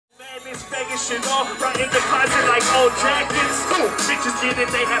Vegas, Vegas shit all right in the closet like old jackets. Bitches get it,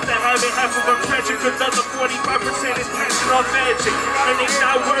 they have to have it. Half of them tragic, cause the other 45% is passing off magic. And they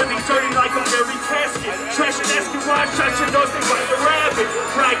not worthy, dirty like a very casket. Trash and asking why, shut your nose, they ride the rabbit.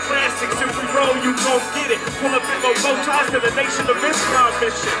 Fly classics, if we roll, you gon' get it. Pull up in my bow ties to the nation of Islam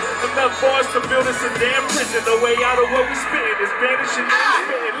mission. Enough bars to build us a damn prison. The way out of what we spittin' is banishing and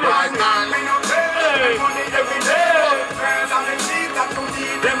spittin'. Hey, every day.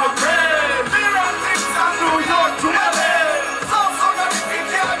 Democrat, New York to LA.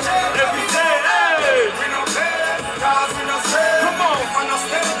 Every day, hey. Come on.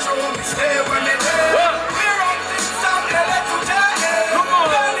 Come on.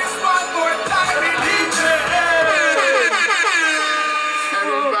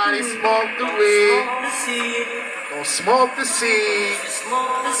 Everybody smoke the weed. Don't smoke the seed.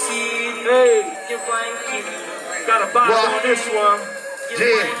 Hey, got a bottle on this one.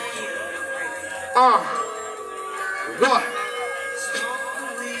 Yeah. What?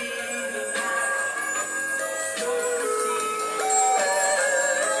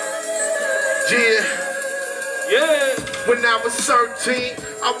 Yeah. When I was 13,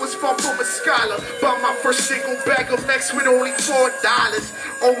 I was far from a scholar. Bought my first single bag of Max with only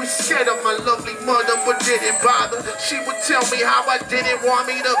 $4. Always scared of my lovely mother, but didn't bother. She would tell me how I didn't want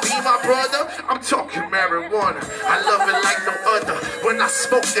me to be my brother. I'm talking marijuana, I love it like no other. When I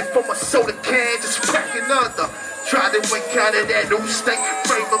smoked it from a soda can, just pack another. Tried to wake out of that new state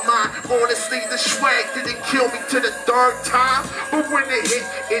frame of mind. Honestly, the swag didn't kill me to the third time. But when it hit,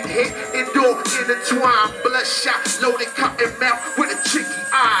 it all intertwined. Bloodshot, loaded cotton mouth with a cheeky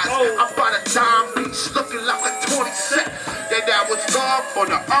eyes. I bought a dime piece looking like a 20 cent. Then that was gone for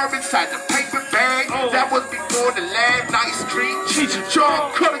the herb inside the paper bag. That was before the lab, nice cream, cheese and jar.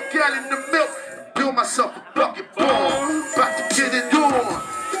 Cut a gallon of milk, build myself a bucket bomb. About to get it on,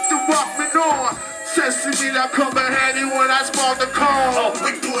 get the Walkman on. Says to me that come in handy when I spark the car.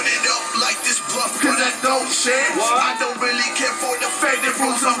 We put it up like this bluff, cause I know shit. I don't really care for the fake, the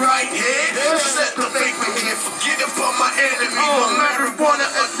rules are right here. Set the fake, we can't forget about my enemy. My marijuana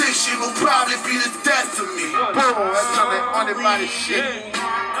addiction will probably be the death of me. Boom, that's how they on it by the shit.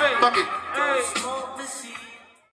 Fuck it.